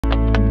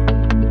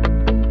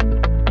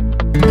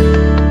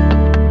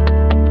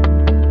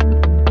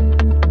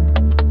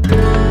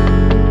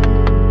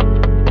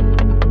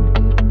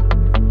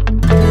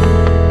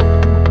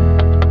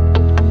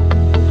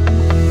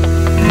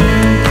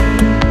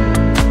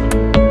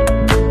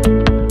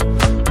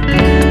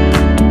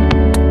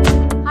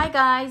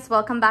guys,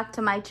 welcome back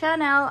to my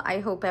channel. I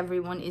hope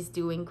everyone is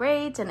doing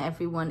great and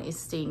everyone is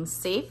staying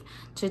safe.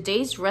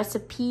 Today's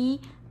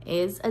recipe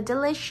is a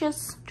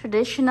delicious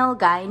traditional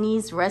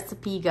Guyanese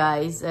recipe,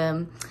 guys.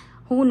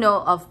 Who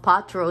know of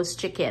pot roast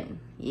chicken?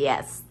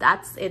 Yes,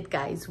 that's it,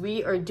 guys.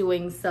 We are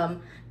doing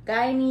some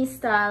Guyanese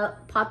style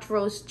pot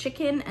roast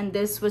chicken, and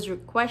this was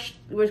requested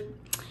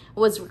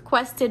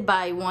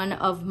by one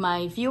of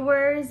my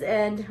viewers,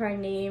 and her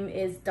name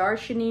is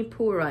Darshini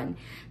Puran.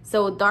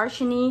 So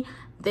Darshini,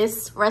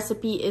 this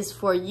recipe is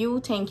for you.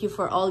 Thank you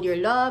for all your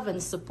love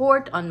and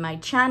support on my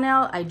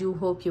channel. I do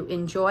hope you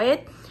enjoy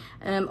it.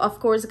 Of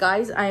course,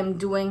 guys, I am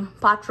doing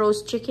pot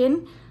roast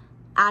chicken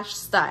ash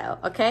style.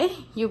 Okay,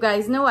 you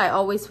guys know I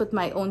always put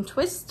my own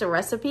twist to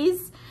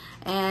recipes,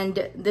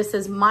 and this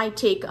is my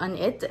take on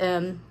it.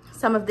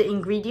 Some of the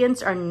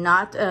ingredients are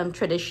not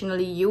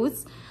traditionally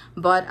used,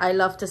 but I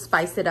love to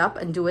spice it up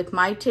and do it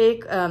my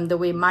take, the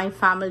way my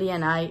family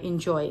and I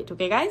enjoy it.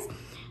 Okay, guys,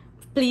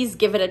 please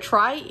give it a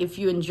try if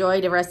you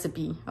enjoy the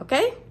recipe.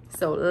 Okay,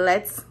 so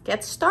let's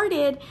get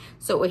started.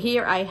 So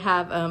here I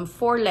have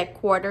 4 leg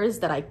quarters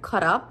that I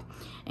cut up,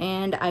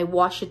 and I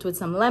wash it with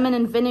some lemon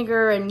and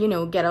vinegar, and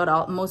get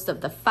out most of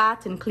the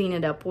fat and clean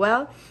it up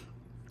well.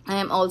 I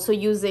am also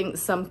using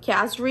some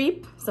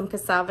casareep, some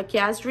cassava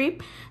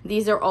casareep.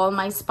 These are all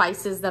my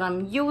spices that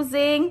I'm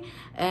using.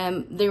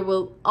 They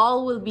will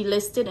all be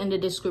listed in the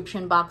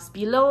description box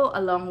below,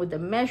 along with the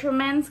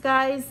measurements,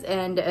 guys.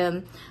 And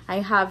I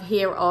have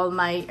here all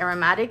my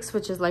aromatics,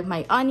 which is like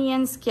my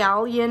onions,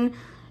 scallion,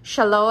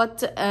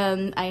 shallot.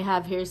 I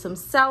have here some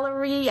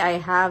celery. I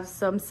have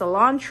some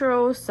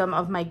cilantro, some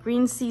of my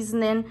green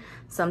seasoning,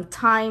 some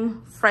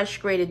thyme, fresh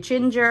grated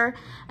ginger,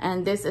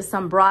 and this is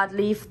some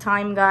broadleaf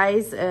thyme,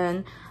 guys.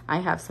 And I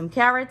have some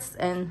carrots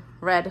and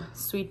red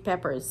sweet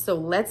peppers. So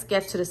let's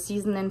get to the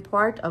seasoning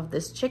part of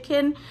this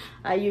chicken.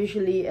 I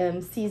usually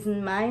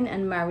season mine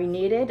and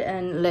marinate it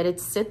and let it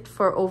sit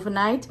for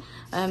overnight.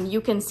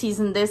 You can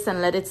season this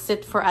and let it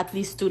sit for at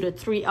least 2 to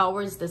 3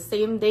 hours the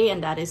same day,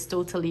 and that is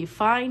totally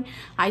fine.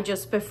 I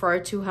just prefer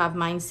to have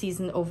mine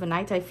seasoned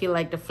overnight. I feel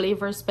like the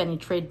flavors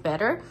penetrate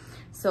better.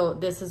 So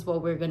this is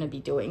what we're gonna be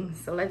doing.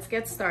 So let's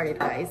get started,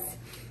 guys.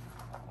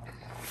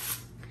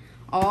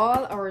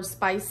 All our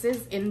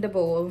spices in the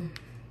bowl.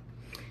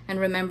 And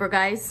remember,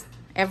 guys,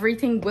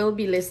 everything will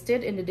be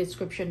listed in the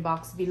description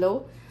box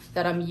below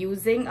that I'm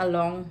using,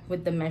 along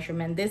with the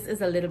measurement. This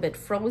is a little bit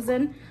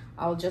frozen.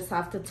 I'll just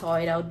have to thaw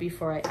it out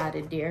before I add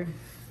it there.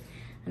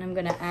 And I'm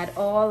gonna add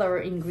all our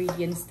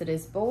ingredients to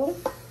this bowl.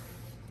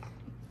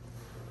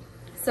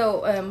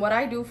 So what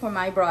I do for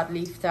my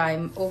broadleaf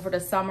thyme, over the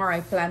summer I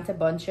plant a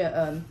bunch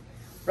of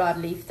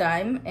broadleaf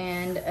thyme,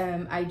 and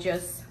I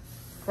just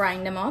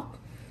grind them up.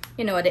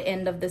 At the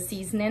end of the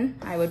seasoning,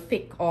 I would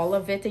pick all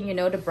of it, and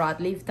the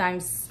broadleaf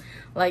thyme's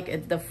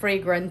like, the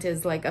fragrance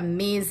is like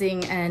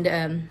amazing,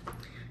 and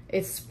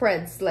it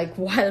spreads like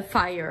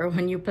wildfire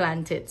when you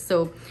plant it.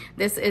 So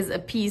this is a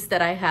piece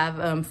that I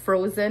have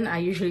frozen. I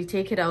usually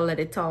take it out,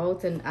 let it thaw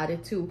out, and add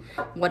it to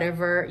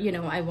whatever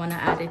I want to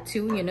add it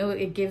to.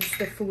 It gives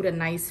the food a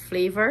nice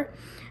flavor.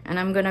 And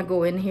I'm gonna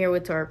go in here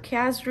with our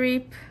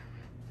casareep,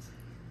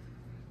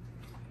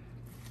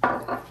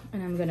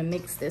 and I'm gonna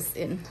mix this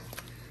in.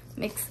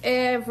 Mix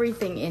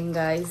everything in,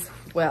 guys.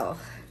 Well,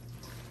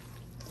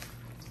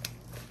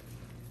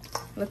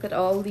 look at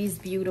all these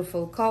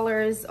beautiful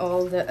colors.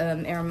 All the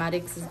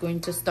aromatics is going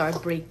to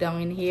start break down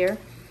in here,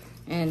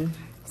 and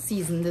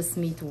season this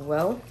meat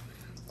well.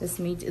 This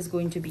meat is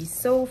going to be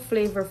so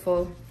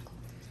flavorful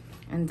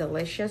and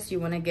delicious. You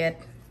want to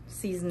get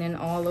seasoning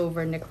all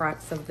over in the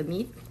cracks of the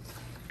meat.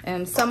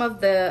 Some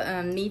of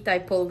the meat I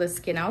pull the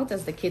skin out,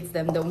 as the kids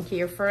them don't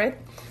care for it.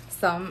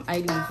 Some I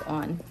leave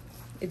on.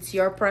 It's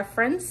your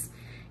preference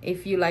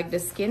if you like the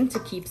skin to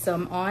keep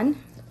some on.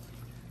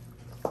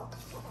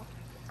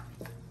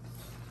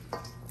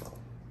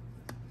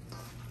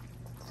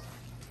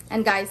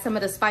 And guys, some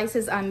of the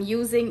spices I'm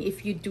using,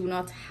 if you do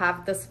not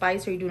have the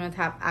spice or you do not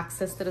have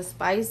access to the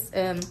spice,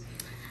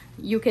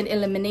 you can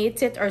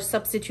eliminate it or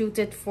substitute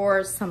it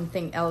for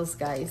something else,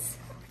 guys.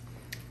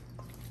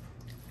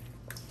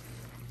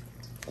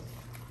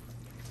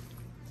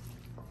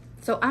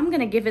 So I'm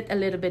gonna give it a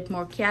little bit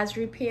more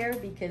casareep here,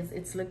 because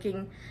it's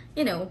looking,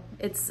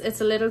 it's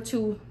a little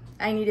too,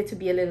 I need it to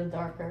be a little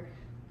darker.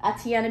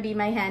 Atiana, be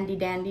my handy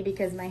dandy,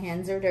 because my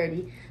hands are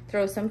dirty.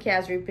 Throw some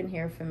casareep in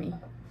here for me.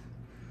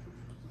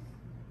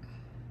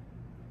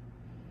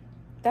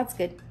 That's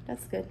good,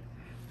 that's good.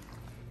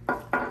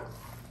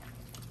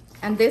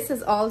 And this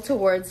is all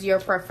towards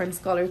your preference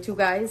color too,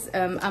 guys.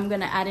 I'm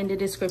gonna add in the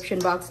description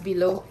box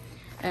below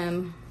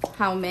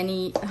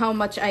how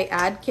much I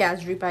add,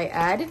 casareep I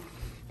add.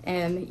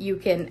 You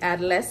can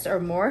add less or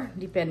more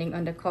depending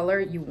on the color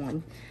you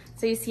want.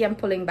 So you see I'm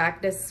pulling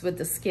back this with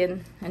the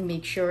skin and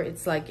make sure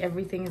it's like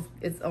everything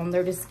is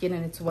under the skin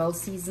and it's well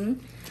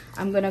seasoned.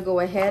 I'm gonna go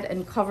ahead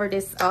and cover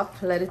this up,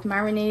 let it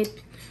marinate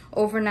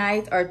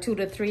overnight or 2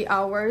 to 3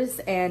 hours,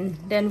 and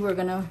then we're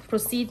gonna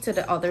proceed to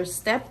the other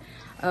step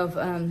of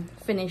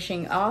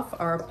finishing off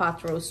our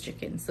pot roast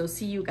chicken. So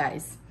see you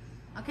guys.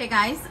 Okay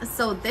guys,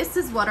 so this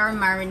is what our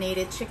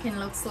marinated chicken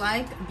looks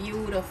like.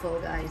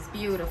 Beautiful guys,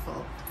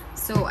 beautiful.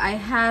 So I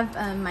have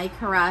my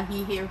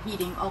karahi here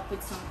heating up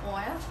with some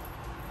oil.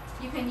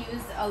 You can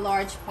use a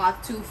large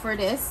pot too for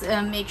this.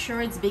 Make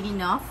sure it's big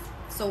enough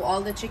so all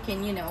the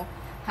chicken, you know,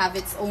 have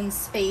its own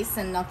space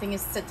and nothing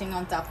is sitting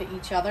on top of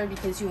each other,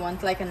 because you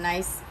want like a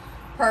nice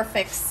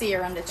perfect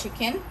sear on the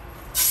chicken.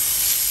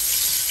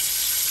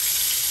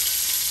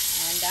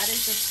 And that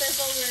is the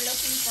sizzle we're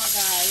looking for,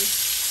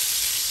 guys.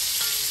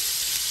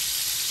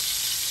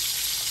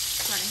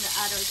 Starting to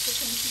add our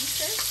chicken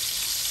pieces.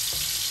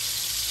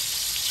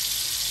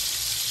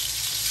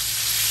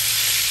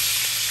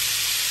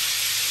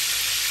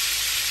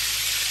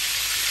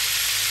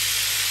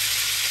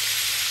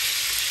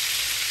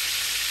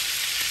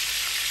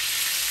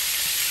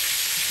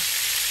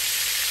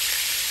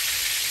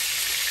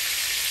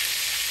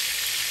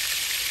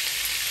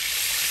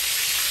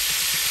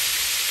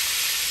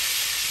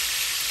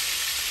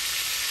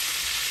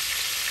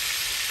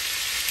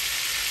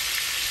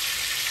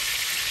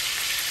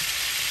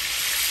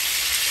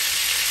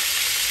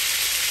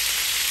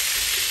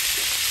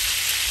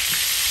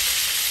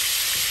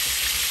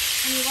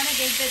 And you want to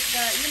give it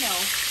the, you know,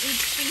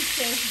 each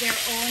pieces their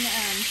own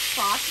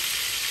spot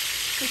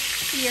to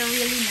sear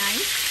really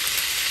nice.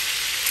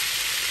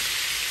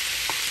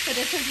 So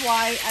this is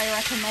why I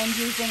recommend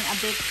using a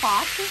big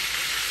pot.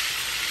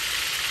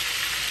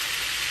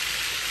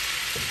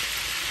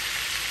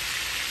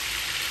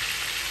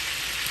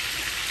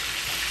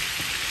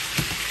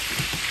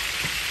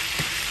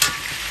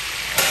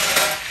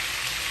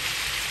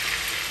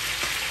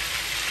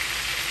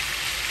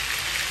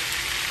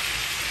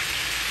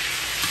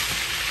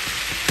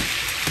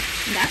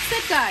 That's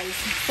it guys.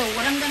 So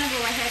what I'm gonna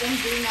go ahead and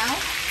do now,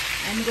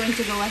 I'm going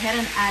to go ahead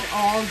and add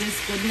all this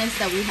goodness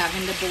that we have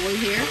in the bowl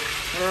here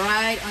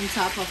right on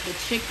top of the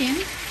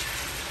chicken.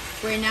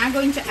 We're not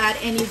going to add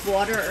any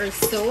water or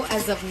so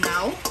as of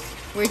now.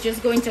 We're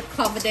just going to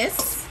cover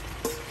this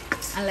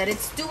and let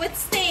it do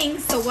its thing.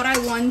 So what I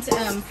want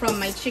from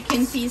my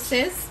chicken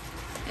pieces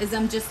is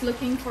I'm just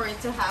looking for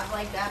it to have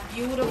like that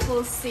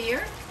beautiful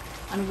sear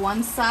on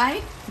one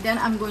side. Then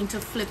I'm going to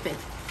flip it.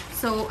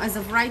 So as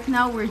of right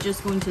now, we're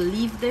just going to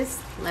leave this,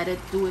 let it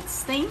do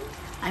its thing.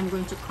 I'm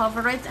going to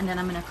cover it, and then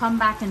I'm going to come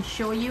back and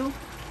show you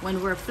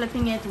when we're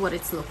flipping it what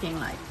it's looking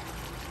like.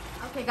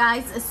 Okay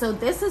guys, so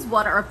this is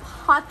what our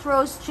pot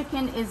roast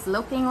chicken is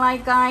looking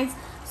like, guys.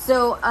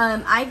 So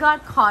I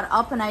got caught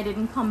up and I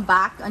didn't come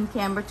back on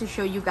camera to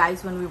show you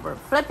guys when we were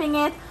flipping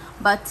it,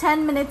 but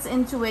 10 minutes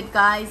into it,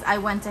 guys, I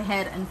went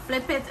ahead and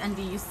flip it, and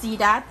do you see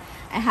that?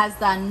 It has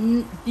that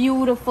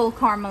beautiful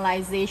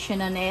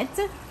caramelization on it.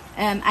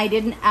 I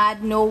didn't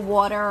add no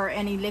water or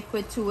any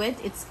liquid to it.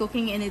 It's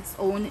cooking in its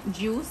own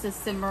juice. It's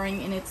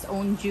simmering in its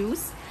own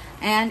juice,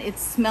 and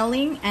it's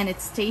smelling and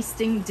it's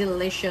tasting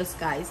delicious,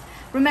 guys.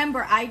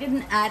 Remember, I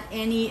didn't add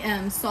any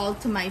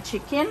salt to my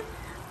chicken.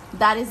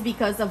 That is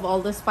because of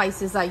all the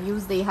spices I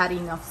used. They had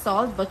enough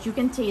salt, but you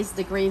can taste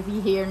the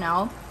gravy here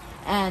now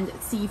and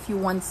see if you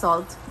want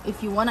salt.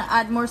 If you want to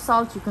add more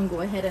salt, you can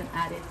go ahead and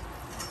add it.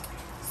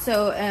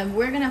 So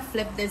we're gonna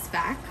flip this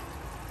back.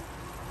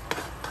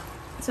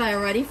 So I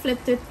already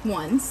flipped it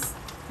once.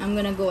 I'm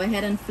gonna go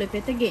ahead and flip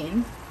it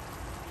again.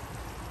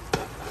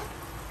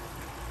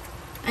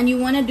 And you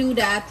want to do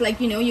that,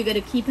 like, you know, you got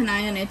to keep an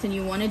eye on it, and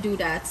you want to do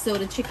that so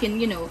the chicken,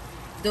 you know,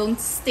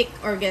 don't stick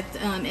or get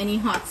any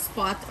hot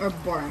spot or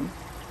burn.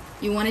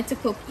 You want it to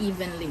cook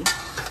evenly.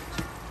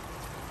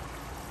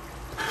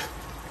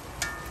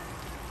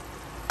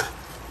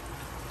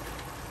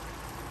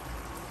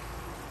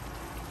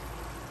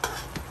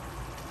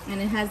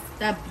 And it has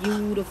that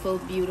beautiful,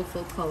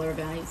 beautiful color,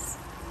 guys.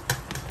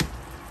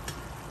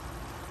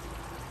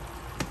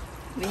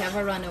 We have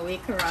a runaway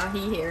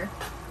karahi here.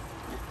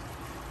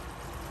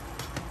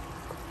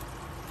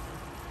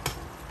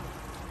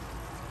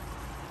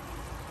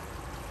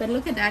 But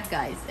look at that,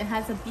 guys. It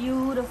has a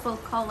beautiful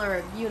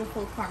color,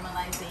 beautiful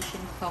caramelization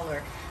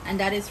color. And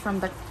that is from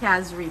the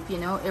casareep, you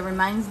know. It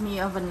reminds me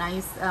of a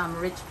nice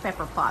rich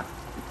pepper pot.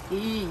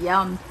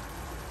 Yum.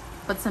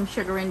 Put some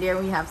sugar in there.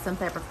 We have some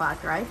pepper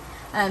pot, right?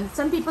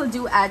 Some people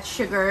do add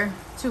sugar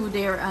to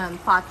their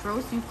pot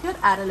roast. You could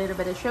add a little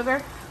bit of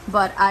sugar,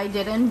 but I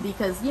didn't,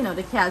 because, you know,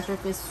 the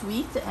casareep is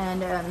sweet,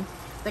 and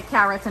the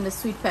carrot and the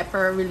sweet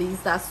pepper release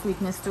that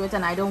sweetness to it,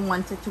 and I don't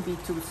want it to be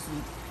too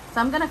sweet. So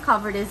I'm gonna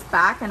cover this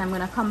back, and I'm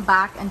gonna come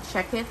back and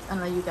check it and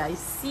let you guys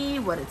see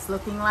what it's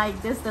looking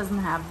like. This doesn't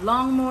have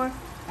long more.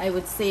 I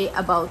would say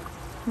about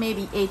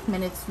maybe 8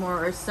 minutes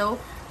more or so,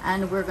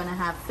 and we're gonna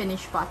have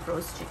finished pot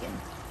roast chicken.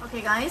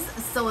 Okay guys,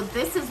 so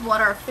this is what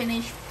our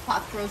finished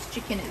pot roast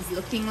chicken is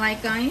looking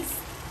like, guys.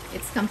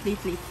 It's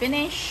completely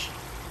finished.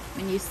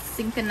 When you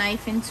sink a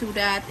knife into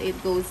that,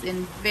 it goes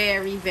in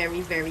very,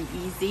 very, very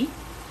easy.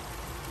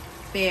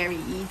 Very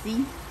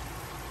easy.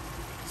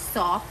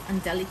 Soft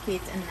and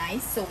delicate and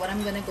nice. So what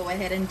I'm gonna go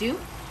ahead and do,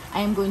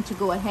 I am going to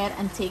go ahead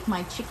and take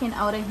my chicken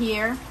out of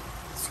here,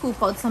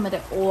 scoop out some of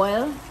the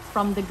oil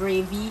from the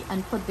gravy,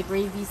 and put the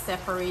gravy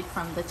separate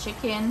from the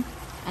chicken.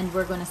 and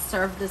we're gonna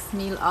serve this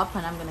meal up,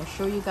 and I'm gonna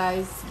show you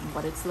guys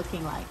what it's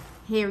looking like.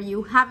 Here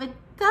you have it,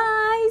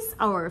 guys,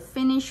 our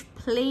finished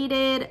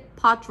plated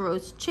pot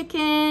roast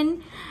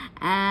chicken.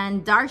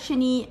 And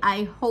Darshini,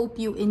 I hope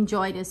you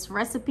enjoy this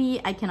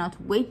recipe. I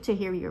cannot wait to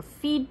hear your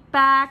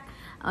feedback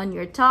on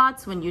your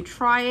thoughts when you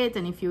try it,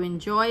 and if you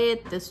enjoy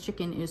it. This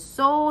chicken is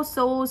so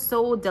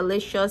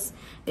delicious.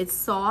 It's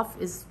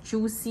soft, it's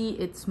juicy,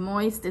 it's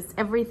moist, it's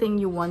everything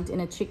you want in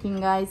a chicken,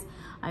 guys.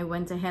 I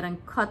went ahead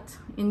and cut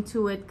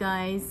into it,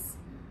 guys.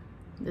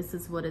 This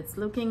is what it's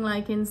looking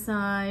like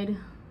inside.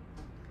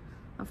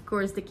 Of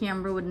course, the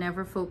camera would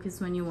never focus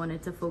when you want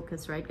it to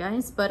focus, right,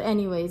 guys? But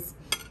anyways,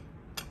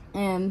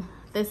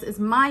 this is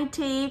my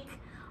take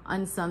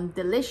on some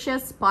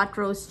delicious pot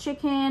roast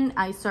chicken.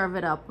 I serve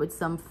it up with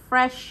some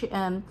fresh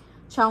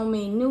chow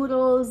mein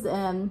noodles.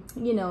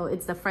 You know,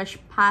 it's the fresh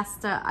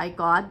pasta I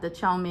got, the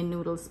chow mein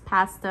noodles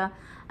pasta,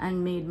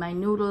 and made my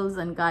noodles.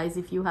 And guys,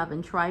 if you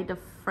haven't tried the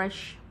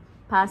fresh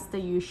pasta,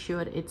 you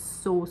should. It's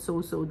so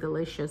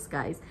delicious,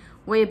 guys.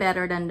 Way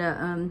better than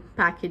the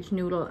packaged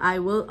noodle. I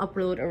will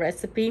upload a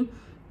recipe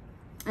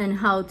on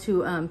how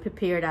to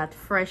prepare that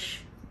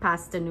fresh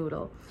pasta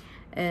noodle.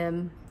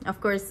 Of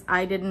course,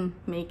 I didn't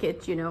make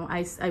it, you know.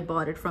 I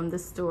bought it from the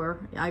store.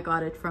 I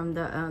got it from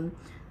the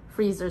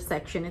freezer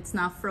section. It's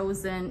not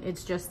frozen,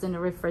 it's just in the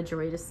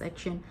refrigerator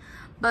section.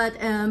 But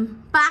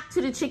back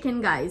to the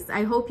chicken, guys.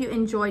 I hope you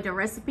enjoyed the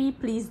recipe.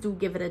 Please do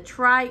give it a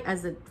try,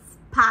 as it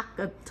packs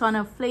a ton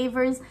of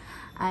flavors,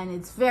 and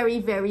it's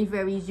very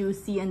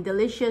juicy and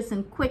delicious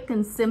and quick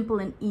and simple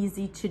and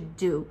easy to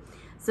do.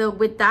 So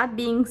with that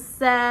being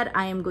said,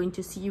 I am going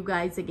to see you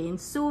guys again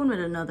soon with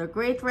another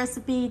great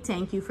recipe.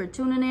 Thank you for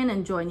tuning in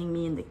and joining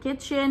me in the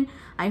kitchen.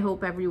 I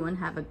hope everyone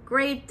have a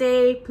great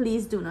day.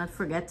 Please do not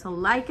forget to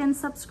like and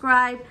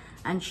subscribe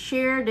and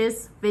share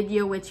this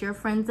video with your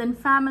friends and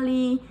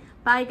family.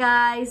 Bye,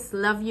 guys.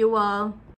 Love you all.